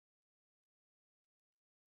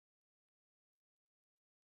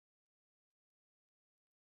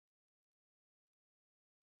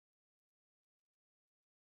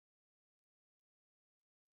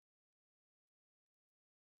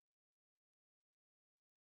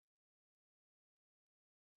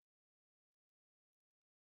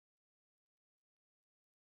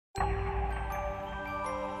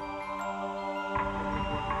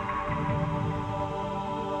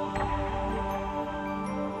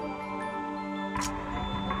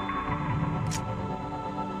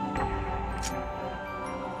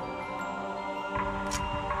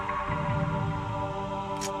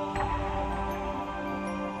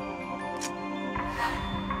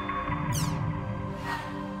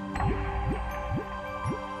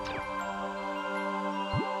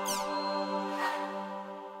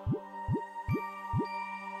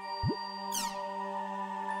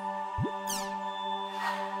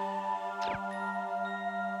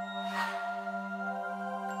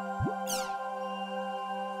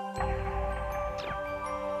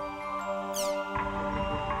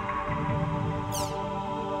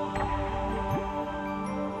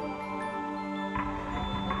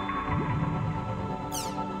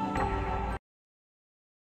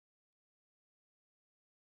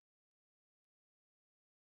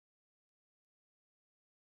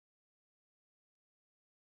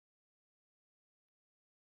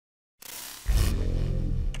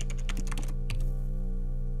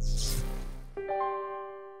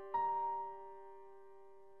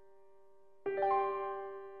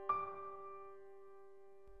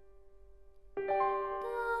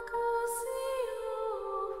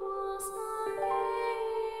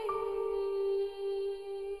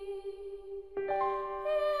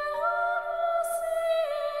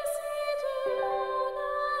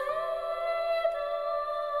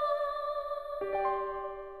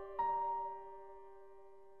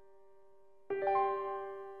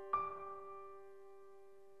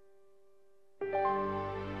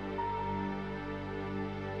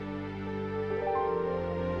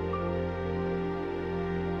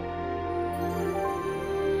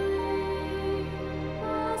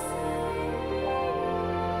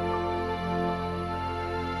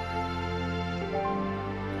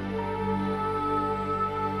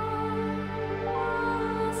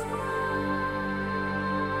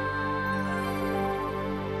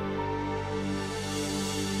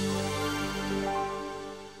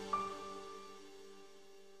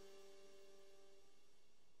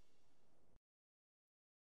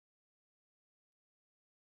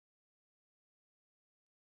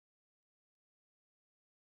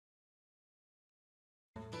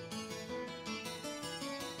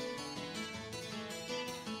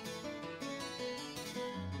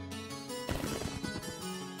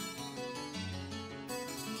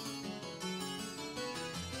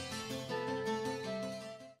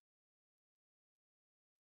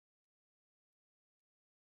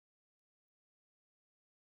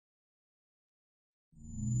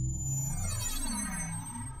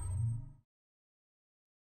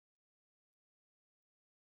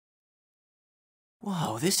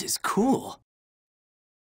Whoa, this is cool.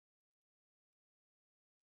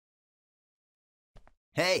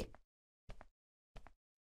 Hey!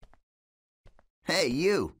 Hey,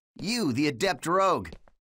 you! You, the adept rogue!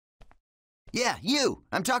 Yeah, you!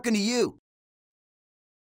 I'm talking to you!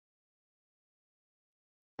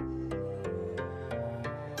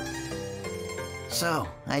 So,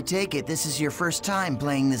 I take it this is your first time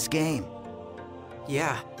playing this game?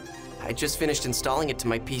 Yeah, I just finished installing it to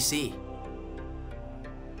my PC.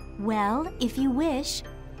 Well, if you wish,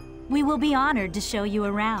 we will be honored to show you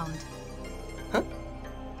around. Huh?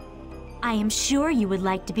 I am sure you would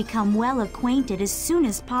like to become well acquainted as soon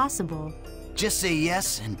as possible. Just say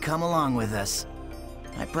yes and come along with us.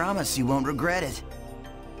 I promise you won't regret it.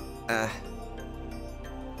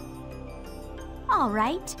 All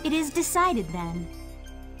right, it is decided then.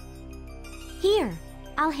 Here,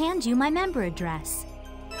 I'll hand you my member address.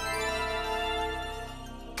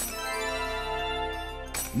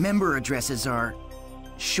 Member addresses are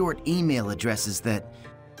short email addresses that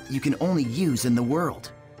you can only use in the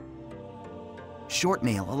world. Short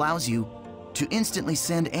mail allows you to instantly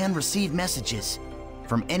send and receive messages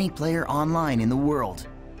from any player online in the world.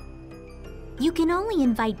 You can only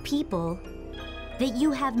invite people that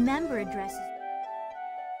you have member addresses.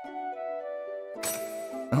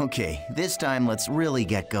 Okay, this time let's really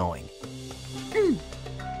get going.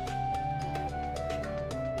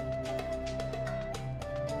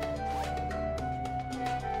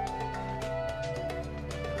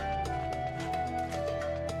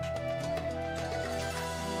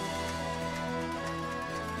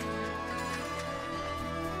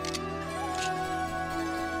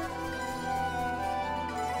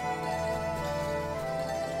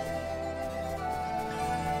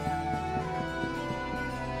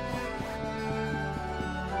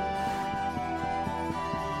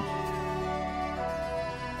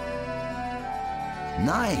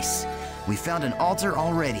 Nice! We found an altar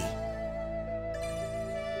already.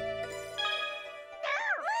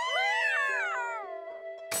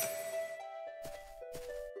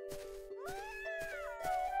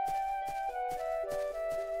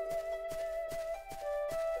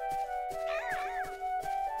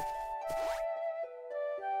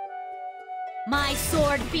 My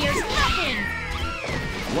sword fears nothing!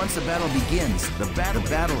 Once the battle begins, the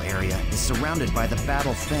battle area is surrounded by the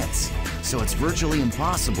battle fence, so it's virtually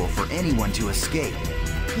impossible for anyone to escape.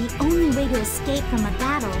 The only way to escape from a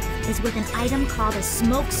battle is with an item called a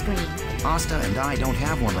smoke screen. Asta and I don't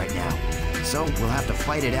have one right now, so we'll have to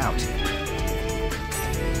fight it out.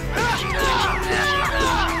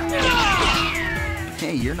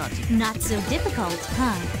 Hey, you're not too... Not so difficult,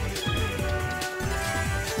 huh?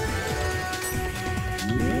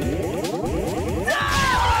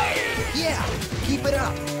 Yeah! Keep it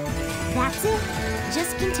up! That's it.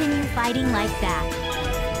 Just continue fighting like that.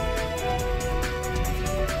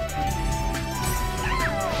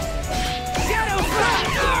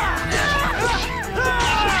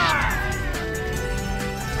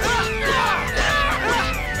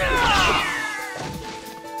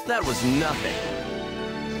 That was nothing.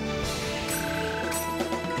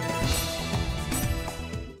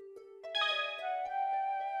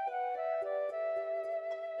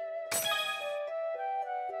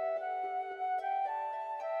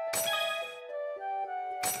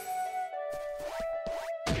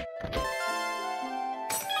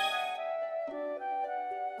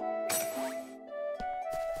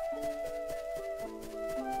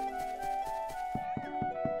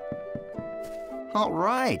 All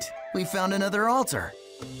right, we found another altar.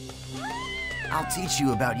 I'll teach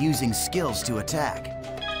you about using skills to attack.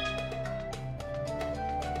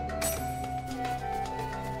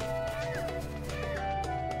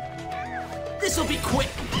 This'll be quick!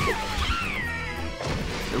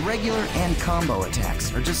 The regular and combo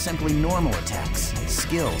attacks are just simply normal attacks.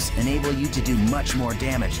 Skills enable you to do much more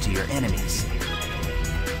damage to your enemies.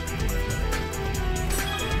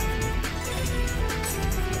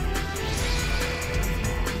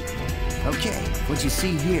 Okay, what you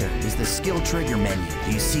see here is the skill trigger menu.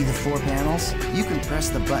 Do you see the 4 panels? You can press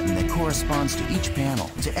the button that corresponds to each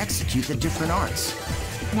panel to execute the different arts.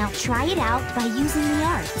 Now try it out by using the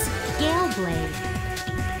arts. Gale Blade.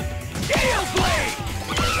 Gale Blade!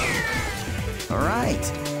 All right,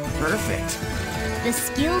 perfect. The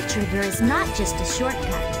skill trigger is not just a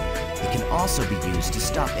shortcut. It can also be used to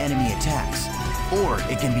stop enemy attacks, or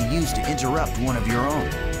it can be used to interrupt one of your own.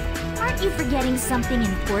 Aren't you forgetting something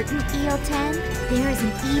important, EO10? There is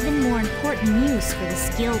an even more important use for the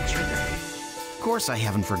skill trigger. Of course I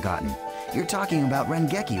haven't forgotten. You're talking about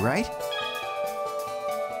Rengeki, right?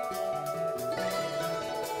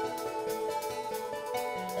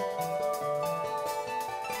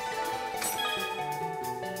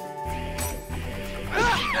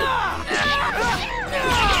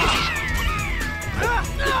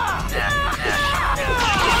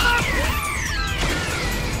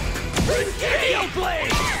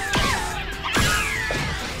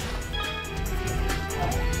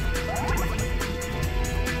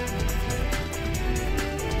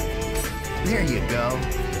 There you go.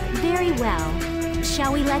 Very well.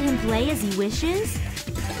 Shall we let him play as he wishes?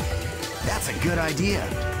 That's a good idea.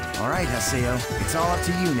 All right, Haseo, it's all up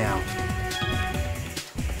to you now.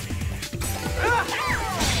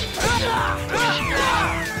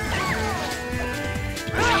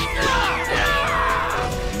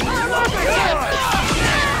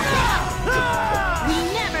 We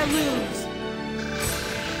never lose!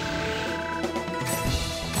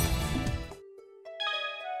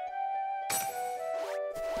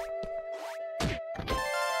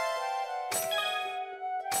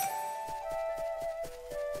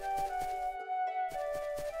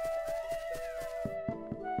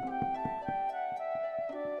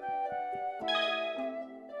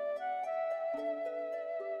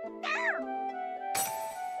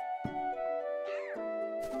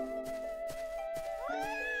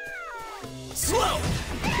 Slow!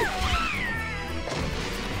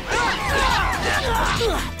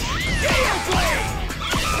 Gale Blade!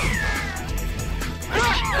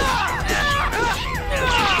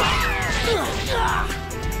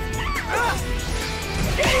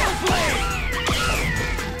 Gale Blade!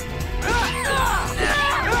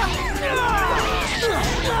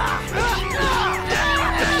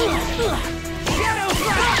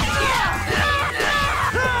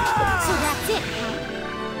 So that's it, huh?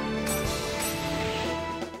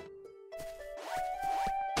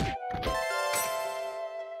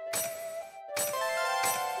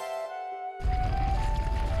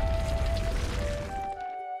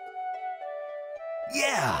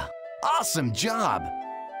 Yeah! Awesome job!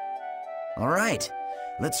 All right,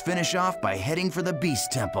 let's finish off by heading for the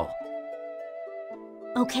Beast Temple.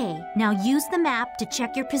 Okay, now use the map to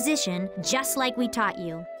check your position, just like we taught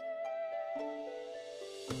you.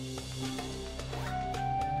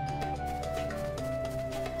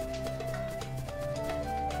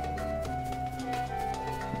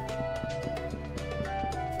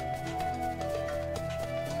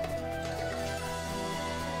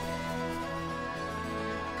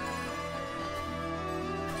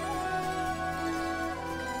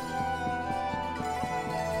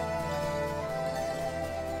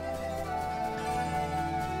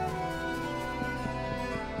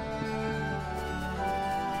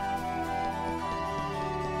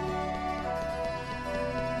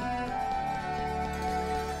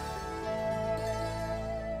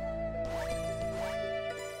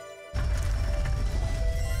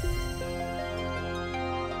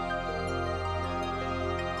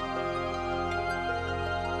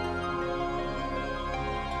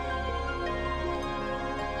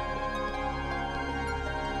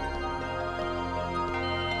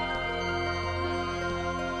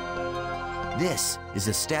 This is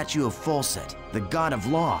a statue of Folset, the god of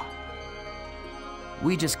law.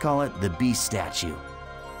 We just call it the Beast statue.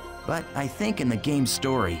 But I think in the game's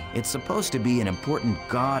story, it's supposed to be an important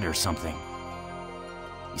god or something.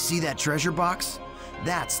 You see that treasure box?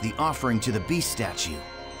 That's the offering to the Beast statue.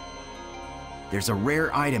 There's a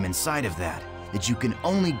rare item inside of that you can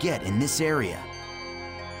only get in this area.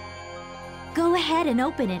 Go ahead and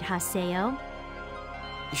open it, Haseo.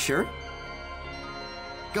 You sure?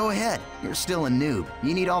 Go ahead, you're still a noob.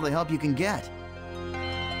 You need all the help you can get.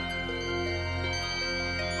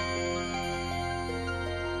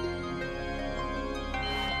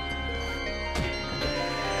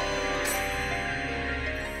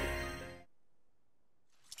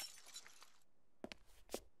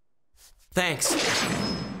 Thanks.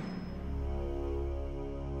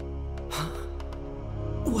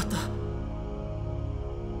 What the?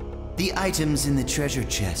 The items in the treasure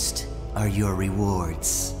chest are your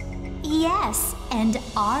rewards. Yes, and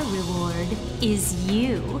our reward is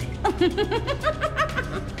you.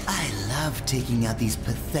 I love taking out these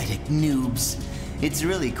pathetic noobs. It's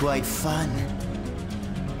really quite fun.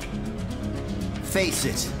 Face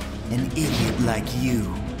it, an idiot like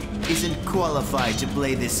you isn't qualified to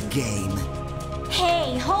play this game.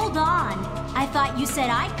 Hey, hold on. I thought you said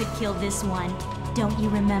I could kill this one. Don't you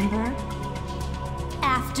remember?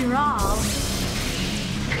 After all,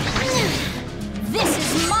 this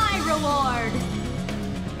is my reward!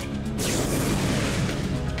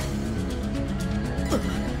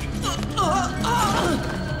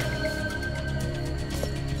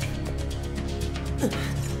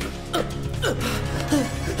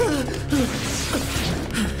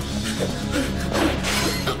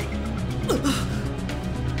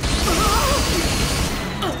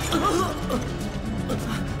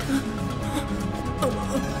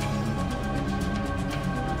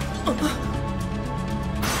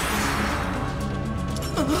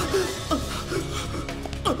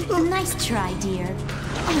 Nice try, dear.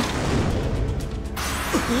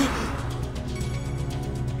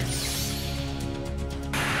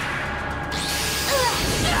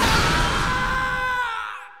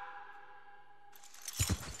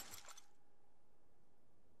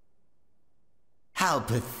 How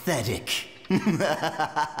pathetic.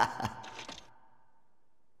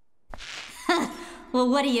 Well,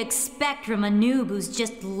 what do you expect from a noob who's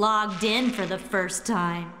just logged in for the first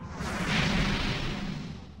time?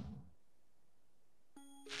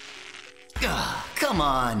 Ugh, come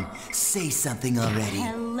on, say something already.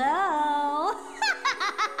 Hello?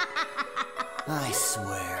 I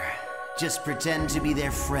swear, just pretend to be their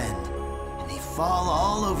friend, and they fall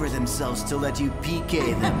all over themselves to let you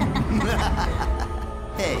PK them.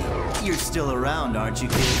 Hey, you're still around, aren't you,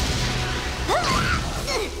 kid?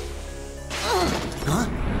 Huh?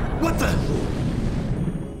 What the?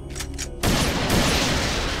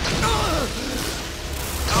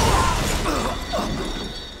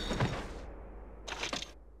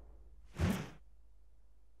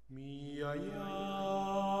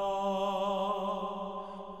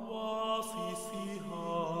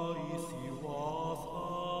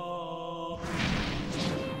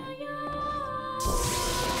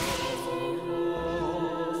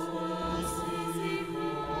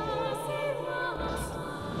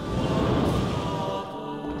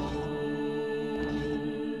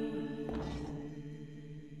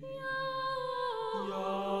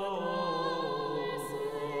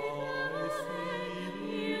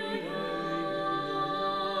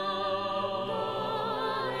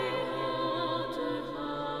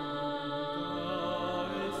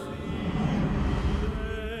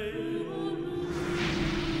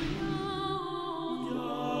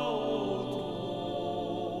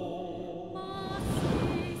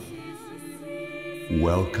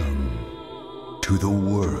 Welcome to the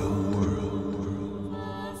world.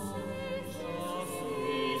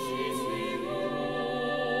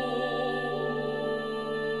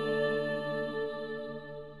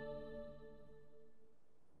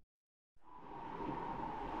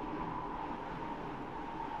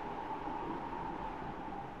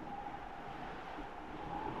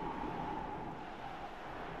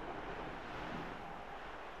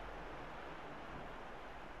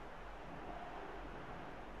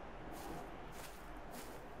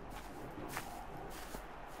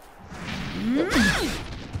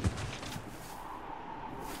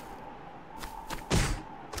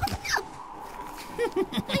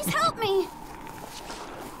 Please help me!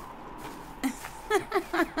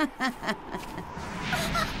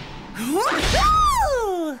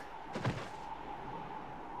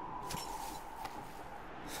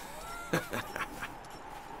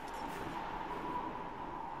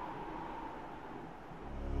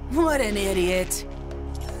 What an idiot.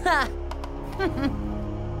 Ha!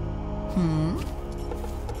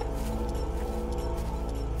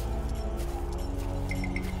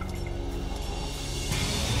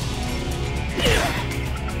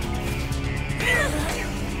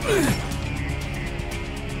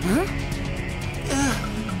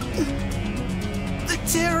 The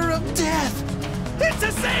terror of death! It's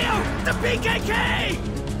Haseo! The PKK!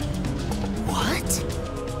 What?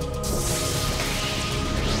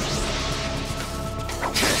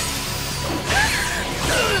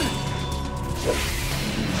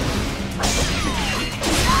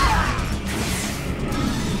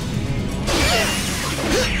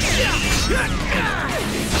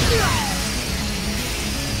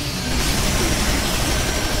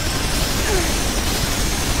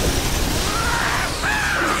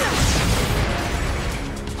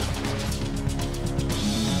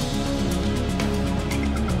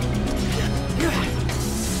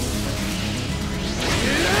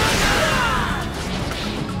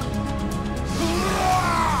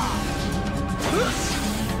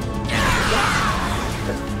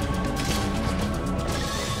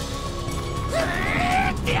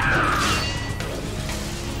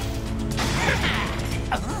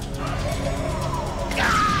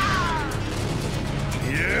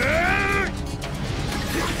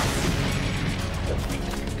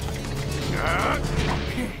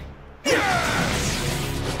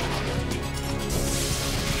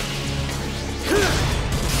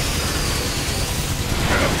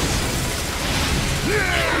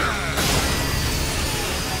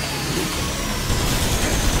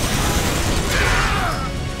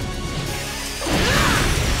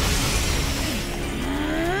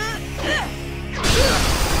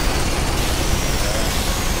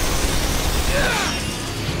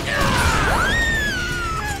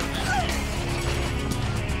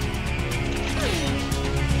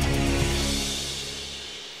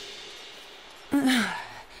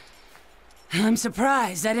 I'm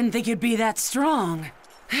surprised. I didn't think you'd be that strong.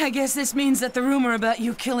 I guess this means that the rumor about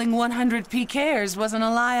you killing 100 PKers wasn't a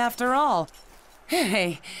lie after all.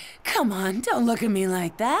 Hey, come on, don't look at me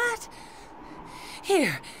like that.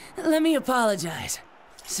 Here, let me apologize.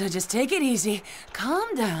 So just take it easy,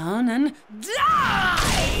 calm down, and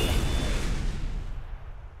die!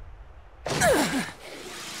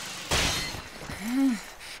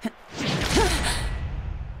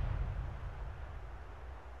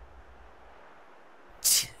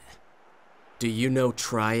 Do you know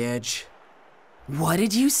Tri-Edge? What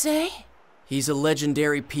did you say? He's a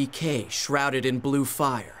legendary PK, shrouded in blue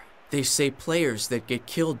fire. They say players that get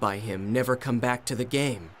killed by him never come back to the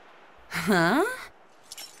game. Huh?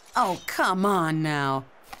 Oh, come on now.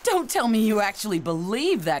 Don't tell me you actually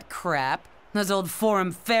believe that crap. Those old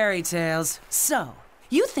forum fairy tales. So,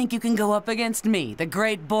 you think you can go up against me, the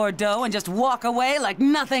Great Bordeaux, and just walk away like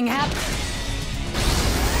nothing happened?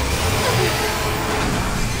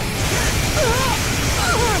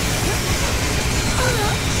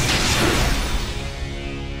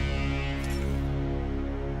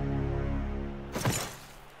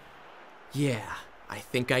 Yeah, I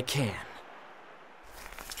think I can.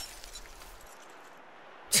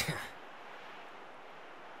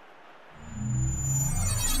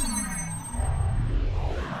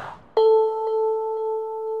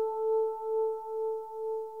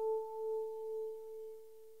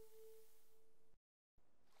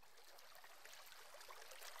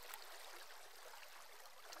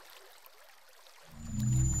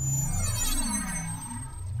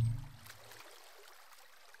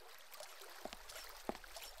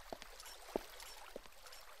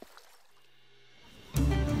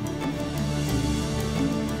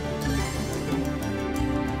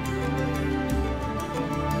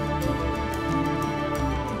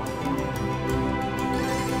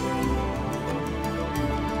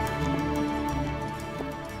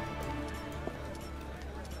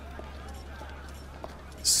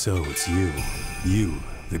 So it's you,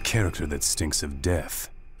 the character that stinks of death.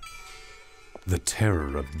 The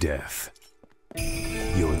terror of death.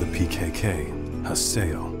 You're the PKK,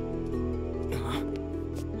 Haseo.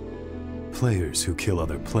 Players who kill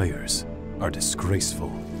other players are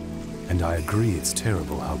disgraceful. And I agree it's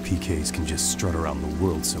terrible how PKs can just strut around the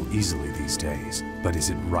world so easily these days. But is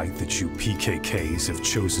it right that you PKKs have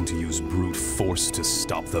chosen to use brute force to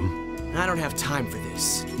stop them? I don't have time for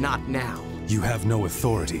this. Not now. You have no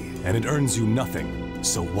authority, and it earns you nothing.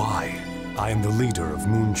 So why? I am the leader of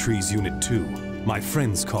Moon Tree's Unit 2. My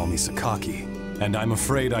friends call me Sakaki, and I'm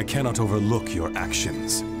afraid I cannot overlook your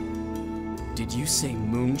actions. Did you say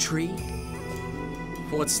Moon Tree?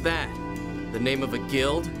 What's that? The name of a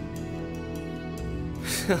guild?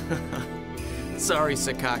 Sorry,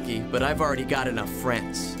 Sakaki, but I've already got enough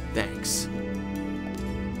friends. Thanks.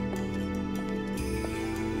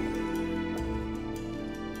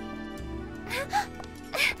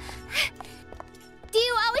 Do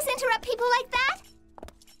you always interrupt people like that?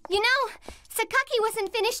 You know, Sakaki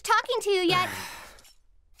wasn't finished talking to you yet.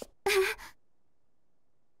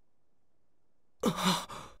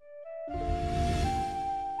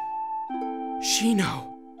 Shino.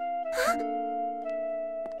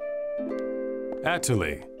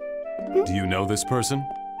 Atali, do you know this person?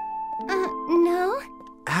 No?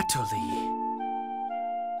 Atali.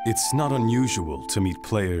 It's not unusual to meet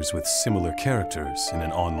players with similar characters in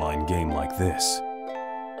an online game like this.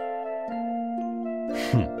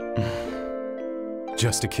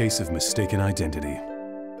 Just a case of mistaken identity.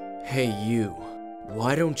 Hey, you.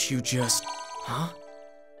 Why don't you just... Huh?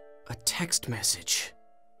 A text message.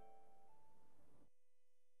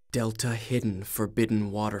 Delta Hidden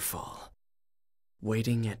Forbidden Waterfall.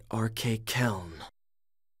 Waiting at RK Keln.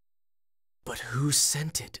 But who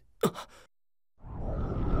sent it?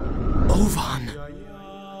 Ovan!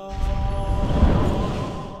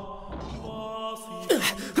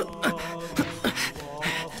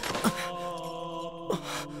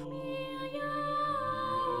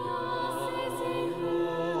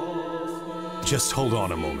 Just hold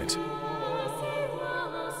on a moment.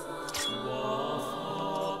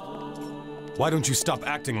 Why don't you stop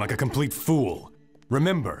acting like a complete fool?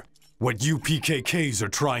 Remember what you PKKs are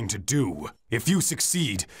trying to do. If you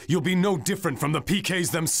succeed, you'll be no different from the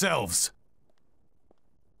PKs themselves.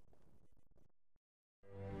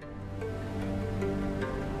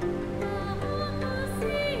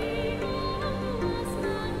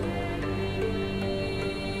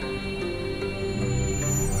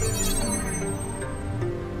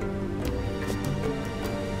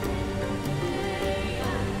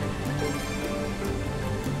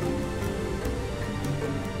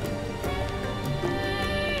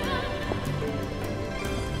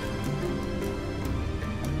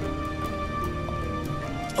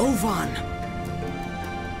 Ovan!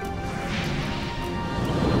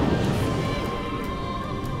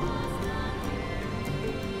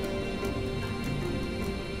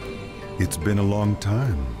 It's been a long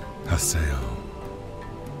time, Haseo.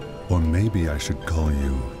 Or maybe I should call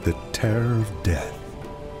you the Terror of Death.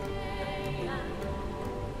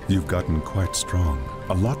 You've gotten quite strong,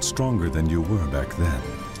 a lot stronger than you were back then.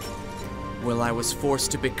 Well, I was forced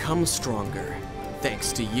to become stronger,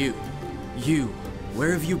 thanks to you. You,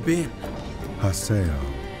 where have you been? Haseo,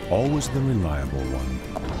 always the reliable one.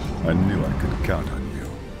 I knew I could count on you.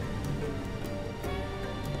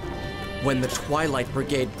 When the Twilight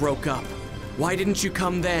Brigade broke up, why didn't you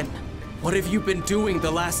come then? What have you been doing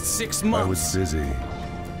the last 6 months? I was busy.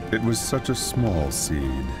 It was such a small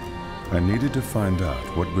seed. I needed to find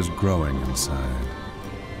out what was growing inside.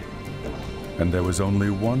 And there was only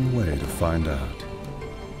one way to find out.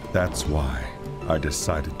 That's why I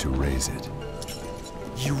decided to raise it.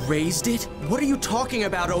 You raised it? What are you talking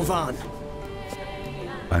about, Ovan?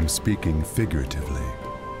 I'm speaking figuratively.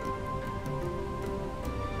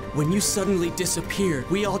 When you suddenly disappeared,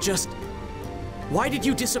 we all just... Why did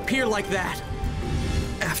you disappear like that?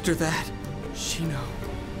 After that, Shino...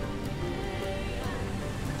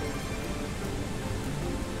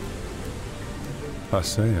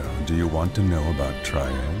 Haseo, do you want to know about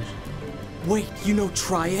Tri-Edge? Wait, you know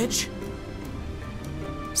Tri-Edge?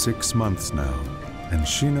 6 months now, and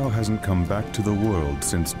Shino hasn't come back to the world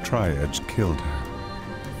since Tri-Edge killed her.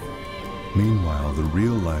 Meanwhile, the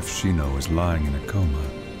real-life Shino is lying in a coma,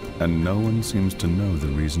 and no one seems to know the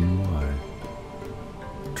reason why.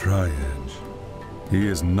 Tri-Edge. He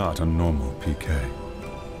is not a normal PK.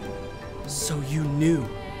 So you knew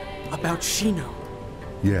about Shino?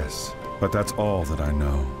 Yes, but that's all that I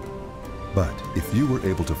know. But if you were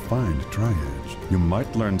able to find Tri-Edge, you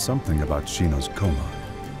might learn something about Shino's coma.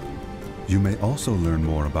 You may also learn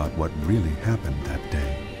more about what really happened that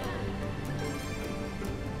day.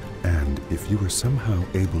 And if you were somehow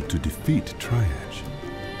able to defeat Tri-Edge,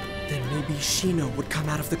 then maybe Shino would come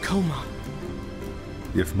out of the coma.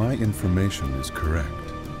 If my information is correct,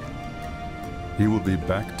 he will be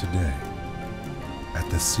back today, at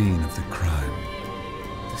the scene of the crime.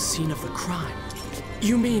 The scene of the crime?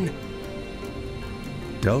 You mean...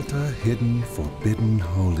 Delta Hidden Forbidden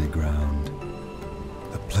Holy Ground.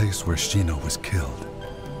 The place where Shino was killed.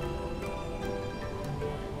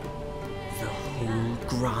 The whole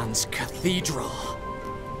Grand's Cathedral.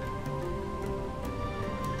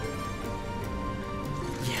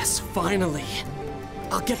 Yes, finally!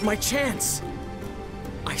 I'll get my chance!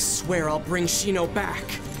 I swear I'll bring Shino back.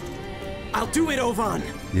 I'll do it, Ovan!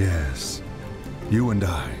 Yes. You and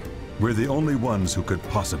I, We're the only ones who could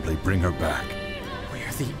possibly bring her back.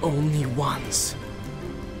 We're the only ones.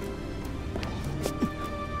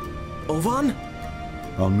 Ovan?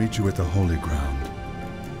 I'll meet you at the Holy Ground.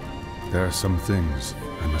 There are some things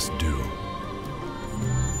I must do.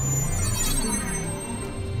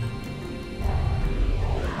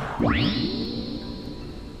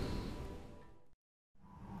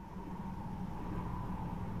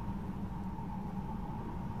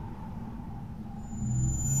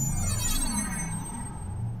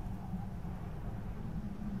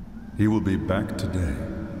 He will be back today,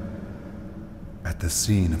 at the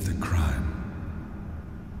scene of the crime.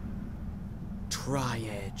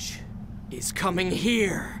 Tri-Edge is coming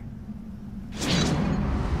here!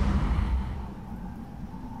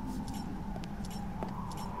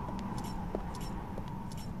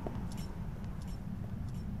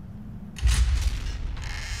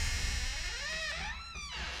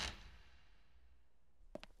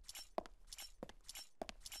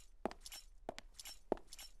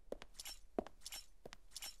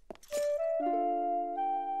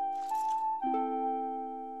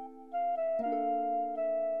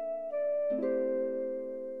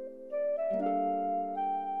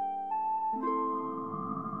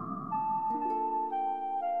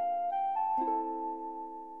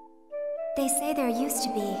 They say there used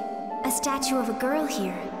to be a statue of a girl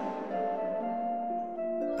here.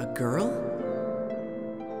 A girl?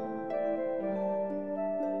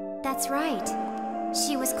 That's right.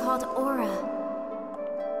 She was called Aura.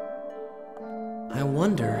 I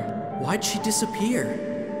wonder, why'd she disappear?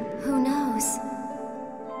 Who knows?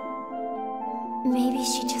 Maybe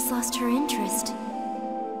she just lost her interest.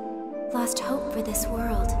 Lost hope for this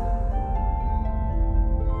world.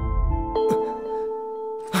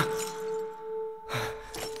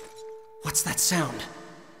 What's that sound?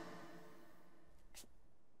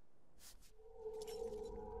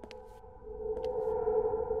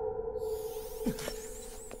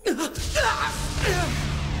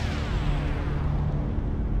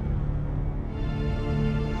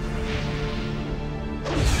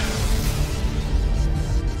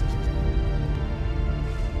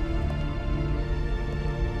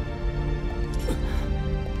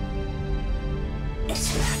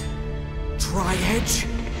 Is that Tri-Edge?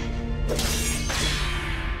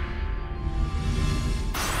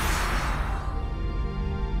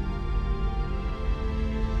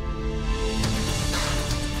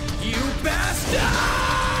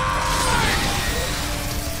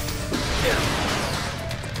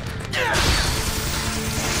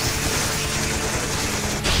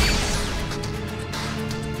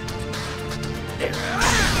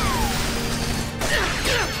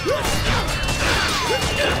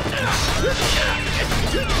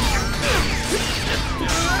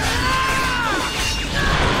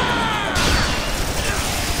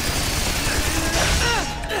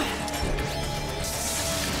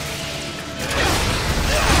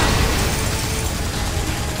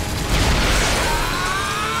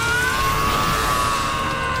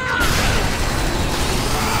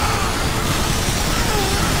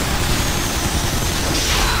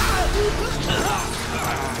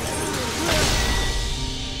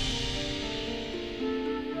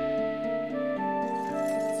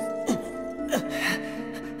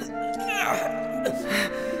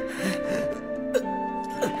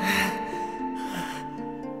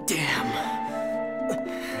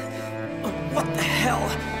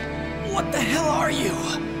 What the hell are you?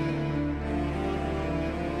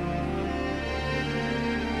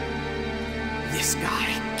 This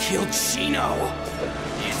guy killed Shino.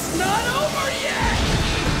 It's not over yet!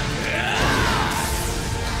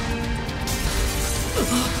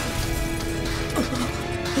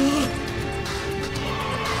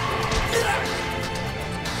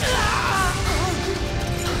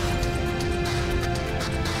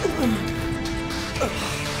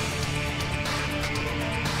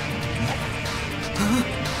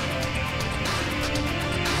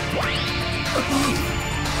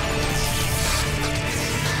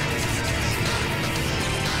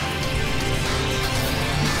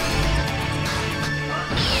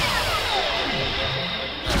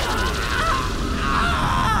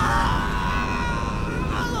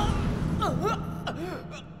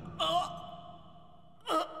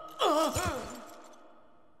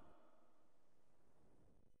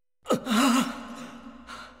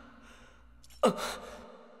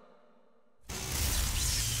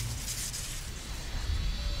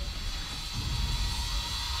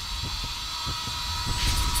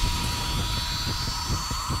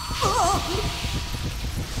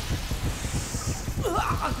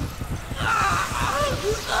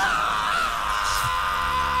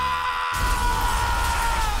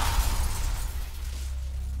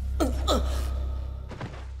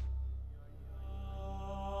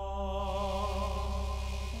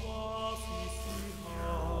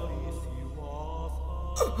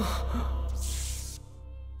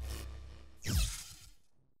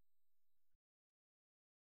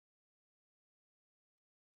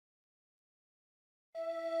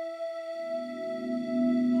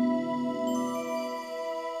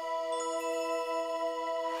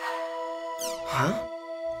 Huh?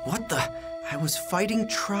 What the? I was fighting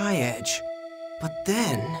Tri-Edge. But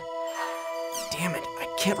then... Damn it, I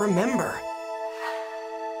can't remember.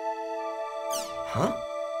 Huh?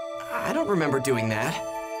 I don't remember doing that.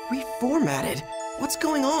 Reformatted? What's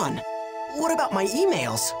going on? What about my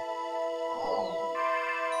emails?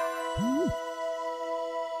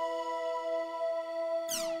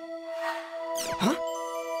 Huh?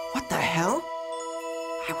 What the hell?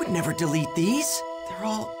 I would never delete these. They're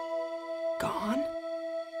all... gone?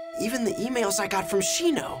 Even the emails I got from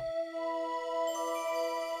Shino.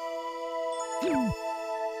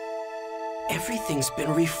 Everything's been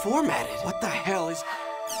reformatted. What the hell is...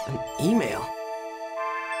 an email?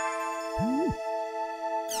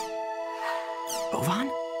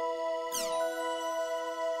 Ovan?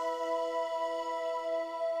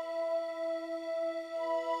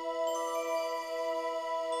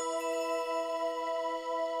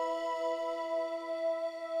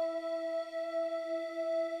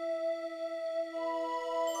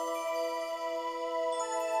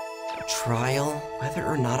 Trial? Whether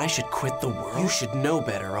or not I should quit the world? You should know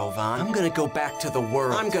better, Ovan. I'm gonna go back to the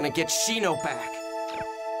world. I'm gonna get Shino back.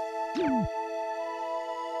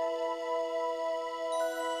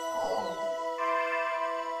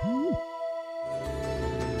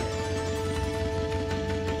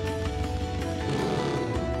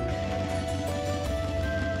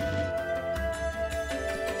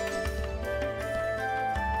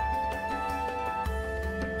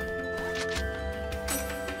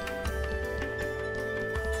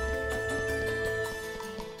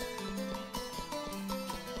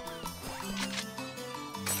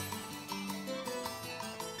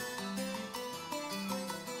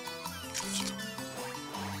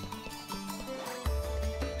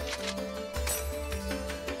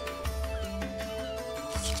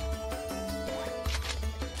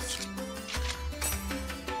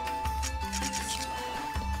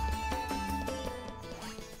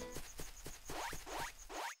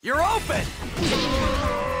 You're open!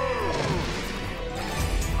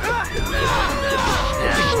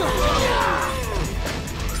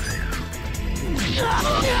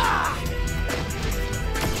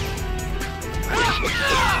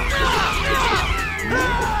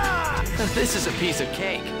 This is a piece of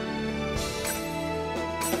cake.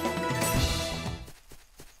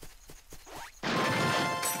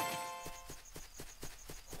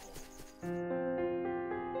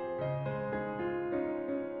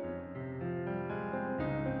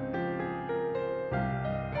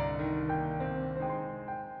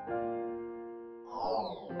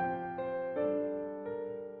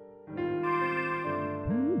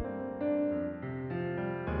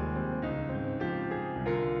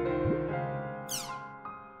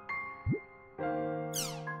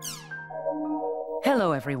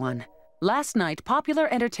 Hello, everyone. Last night, popular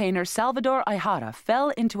entertainer Salvador AIDA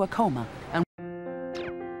fell into a coma and...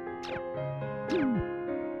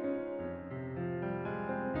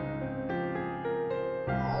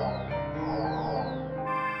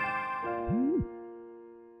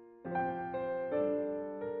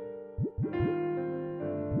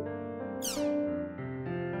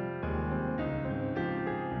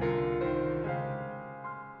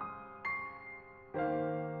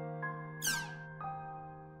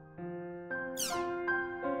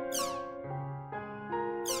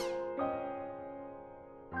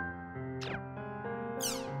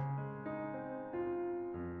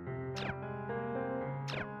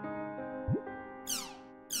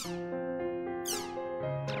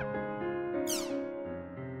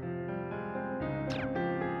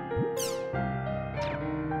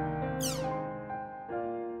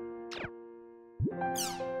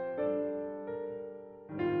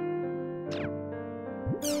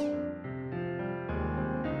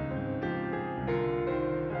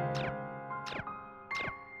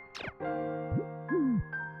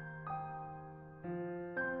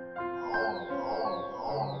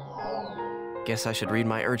 Guess I should read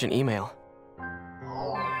my urgent email.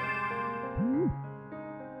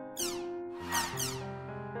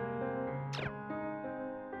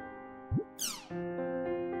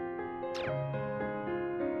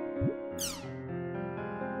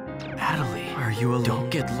 Natalie, are you alone? Don't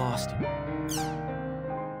get lost.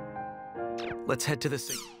 Let's head to the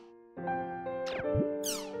sig...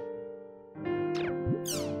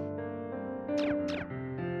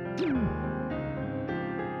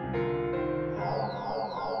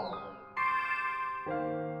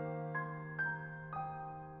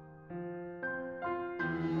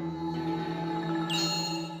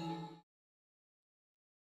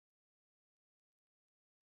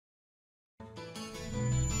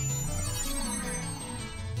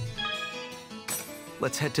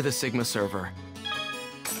 Let's head to the Sigma server.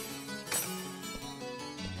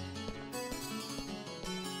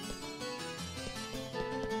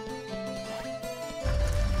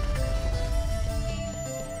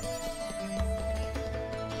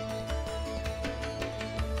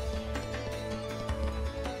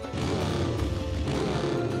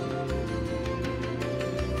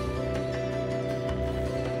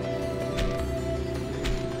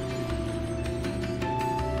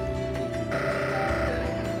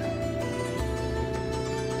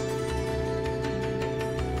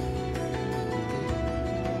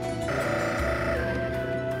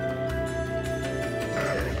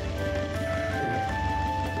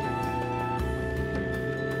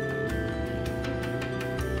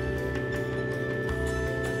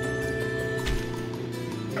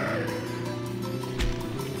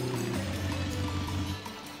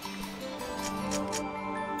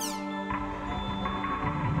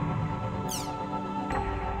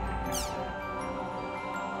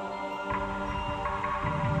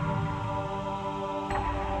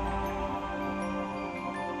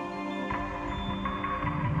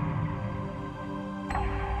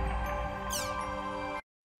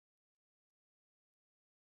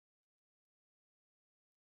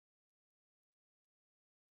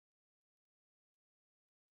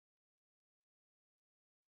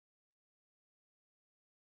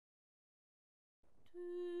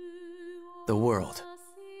 The world.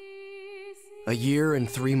 A year and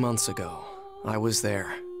 3 months ago, I was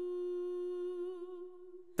there.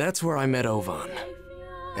 That's where I met Ovan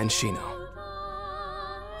and Shino.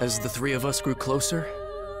 As the three of us grew closer,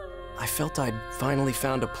 I felt I'd finally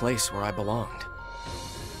found a place where I belonged.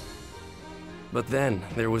 But then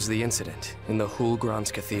there was the incident in the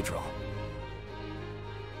Hulgrans Cathedral.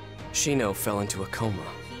 Shino fell into a coma,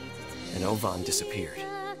 and Ovan disappeared.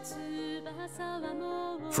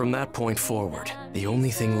 From that point forward, the only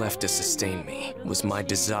thing left to sustain me was my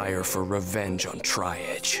desire for revenge on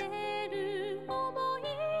Tri-Edge.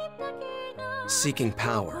 Seeking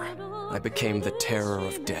power, I became the terror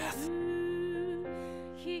of death.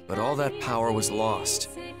 But all that power was lost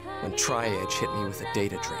when Tri-Edge hit me with a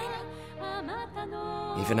data drain.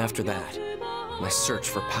 Even after that, my search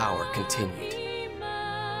for power continued.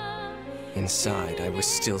 Inside, I was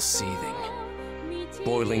still seething,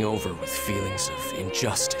 boiling over with feelings of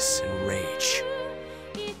injustice and rage.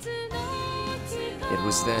 It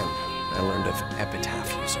was then I learned of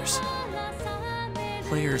epitaph users.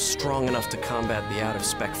 Players strong enough to combat the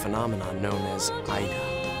out-of-spec phenomenon known as AIDA.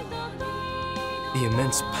 The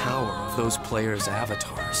immense power of those players'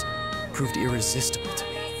 avatars proved irresistible to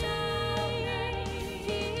me.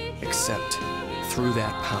 Except, through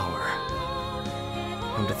that power,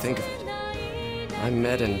 come to think of it, I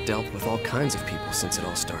met and dealt with all kinds of people since it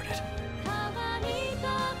all started.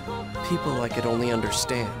 People I could only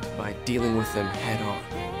understand by dealing with them head-on.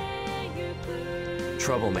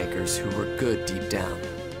 Troublemakers who were good deep down.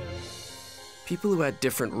 People who had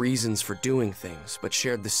different reasons for doing things, but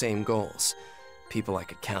shared the same goals. People I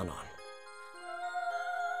could count on.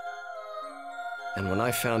 And when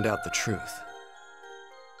I found out the truth,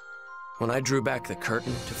 when I drew back the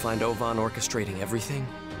curtain to find Ovan orchestrating everything,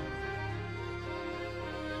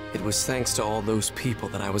 it was thanks to all those people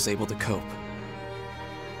that I was able to cope.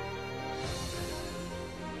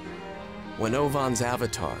 When Ovan's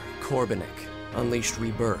avatar, Korbanik, unleashed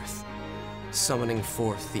Rebirth, summoning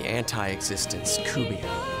forth the anti-existence Kubia,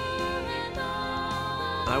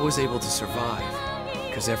 I was able to survive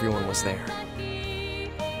because everyone was there.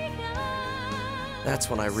 That's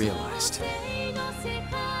when I realized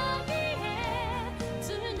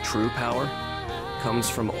true power comes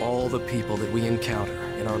from all the people that we encounter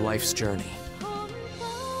in our life's journey.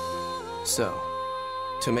 So,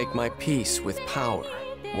 to make my peace with power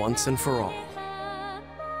once and for all,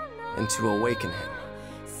 and to awaken him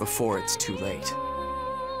before it's too late,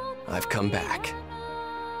 I've come back.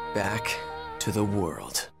 Back to the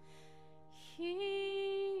world.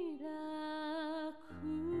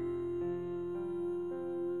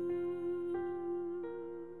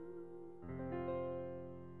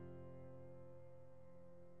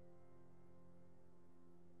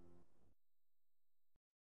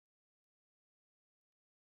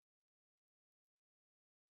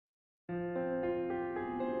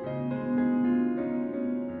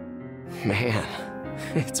 Man,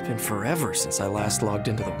 it's been forever since I last logged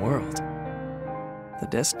into the world. The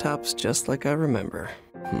desktop's just like I remember.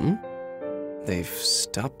 They've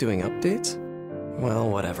stopped doing updates? Well,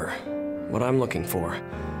 whatever. What I'm looking for,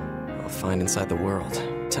 I'll find inside the world.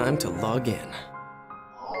 Time to log in.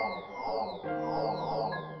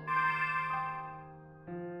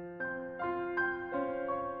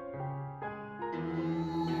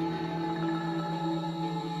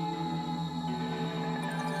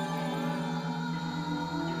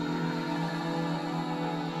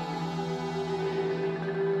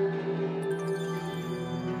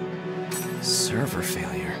 Server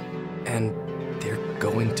failure. And they're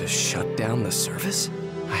going to shut down the service?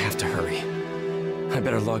 I have to hurry. I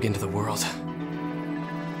better log into the world.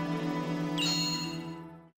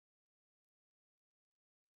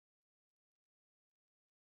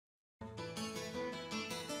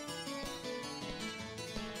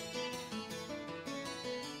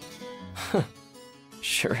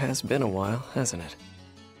 Sure has been a while, hasn't it?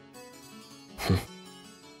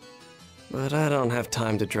 But I don't have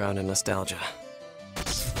time to drown in nostalgia.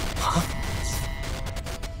 Huh?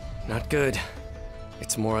 Not good.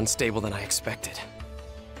 It's more unstable than I expected.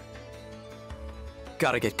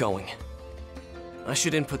 Gotta get going. I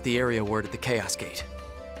should input the area word at the Chaos Gate.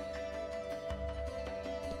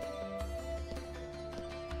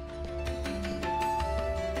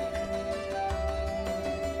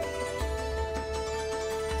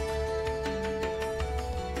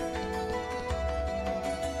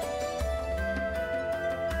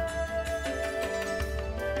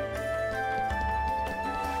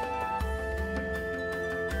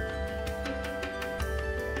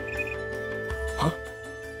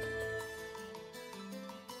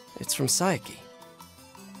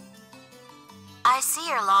 I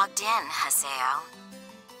you're logged in, Haseo.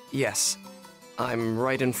 Yes. I'm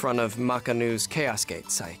right in front of Makanu's Chaos Gate,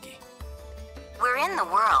 Saiki. We're in the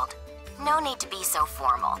world. No need to be so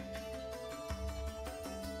formal.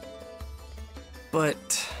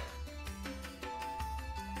 But...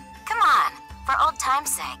 Come on, for old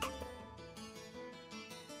time's sake.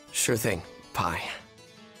 Sure thing, Pi.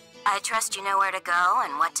 I trust you know where to go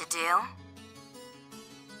and what to do.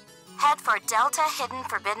 Head for Delta Hidden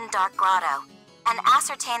Forbidden Dark Grotto and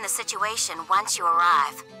ascertain the situation once you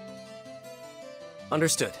arrive.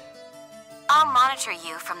 Understood. I'll monitor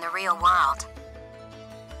you from the real world.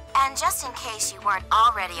 And just in case you weren't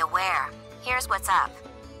already aware, here's what's up.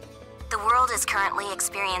 The world is currently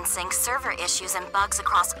experiencing server issues and bugs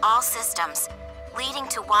across all systems, leading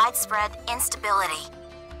to widespread instability.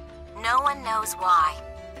 No one knows why.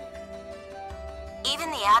 Even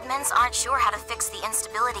the admins aren't sure how to fix the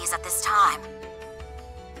instabilities at this time.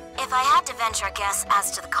 If I had to venture a guess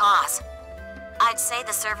as to the cause, I'd say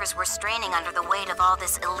the servers were straining under the weight of all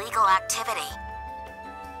this illegal activity.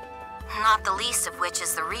 Not the least of which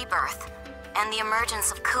is the Rebirth and the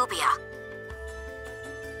emergence of Kubia.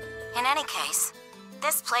 In any case,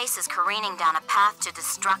 this place is careening down a path to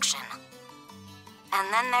destruction.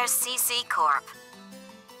 And then there's CC Corp.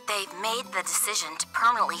 They've made the decision to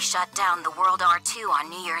permanently shut down the World R2 on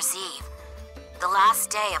New Year's Eve, the last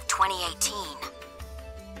day of 2018.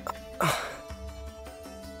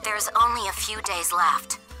 There's only a few days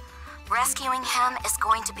left. Rescuing him is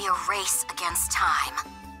going to be a race against time.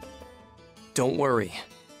 Don't worry.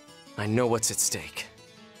 I know what's at stake.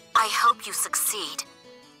 I hope you succeed.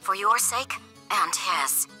 For your sake and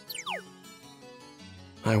his.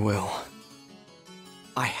 I will.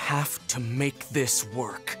 I have to make this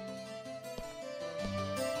work.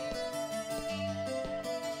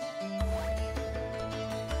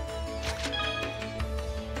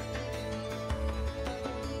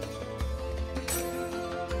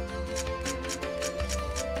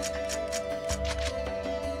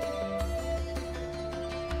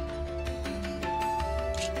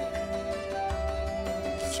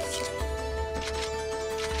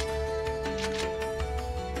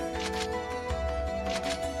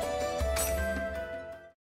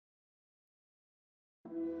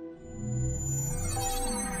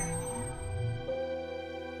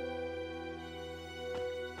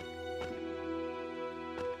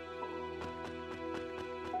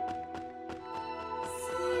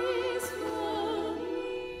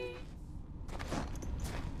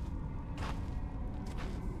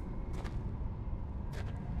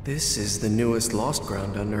 This is the newest lost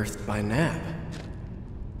ground unearthed by Nab.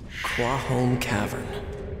 Quahome Cavern.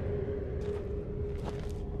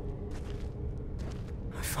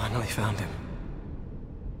 I finally found him.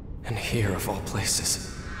 And here of all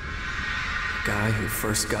places. The guy who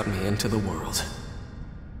first got me into the world.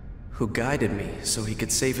 Who guided me so he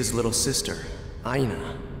could save his little sister,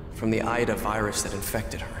 Aina, from the AIDA virus that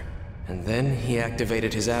infected her. And then he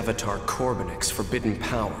activated his avatar Corbinix's forbidden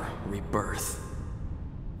power, Rebirth.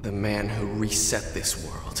 The man who reset this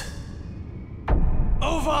world.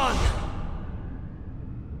 Ovan!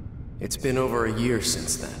 It's been over a year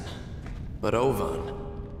since then. But Ovan,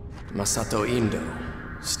 Masato Indo,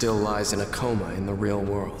 still lies in a coma in the real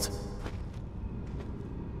world.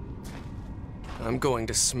 I'm going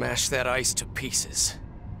to smash that ice to pieces.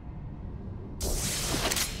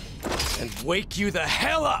 And wake you the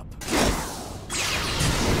hell up!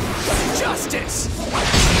 Justice!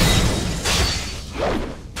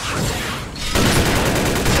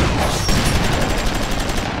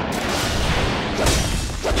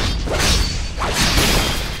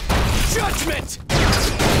 Judgment!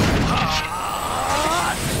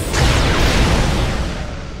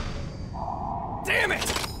 Damn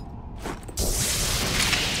it!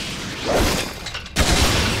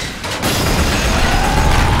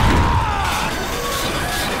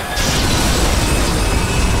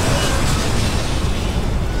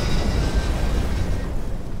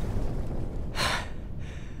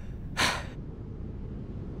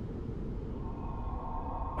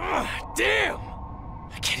 Damn!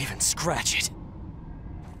 I can't even scratch it.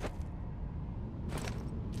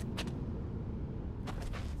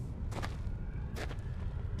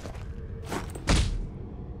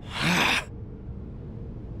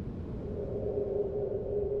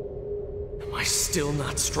 Am I still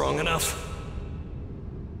not strong enough?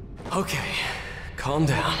 Okay, calm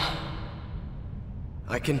down.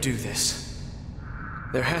 I can do this.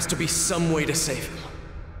 There has to be some way to save him.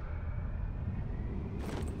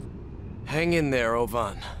 Hang in there,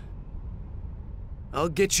 Ovan. I'll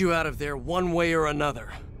get you out of there one way or another.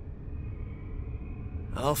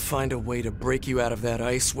 I'll find a way to break you out of that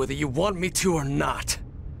ice whether you want me to or not.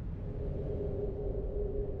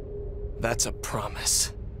 That's a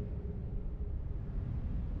promise.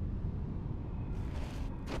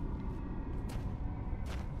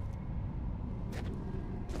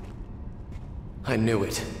 I knew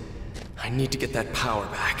it. I need to get that power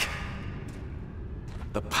back.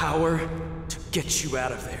 The power to get you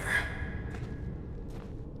out of there.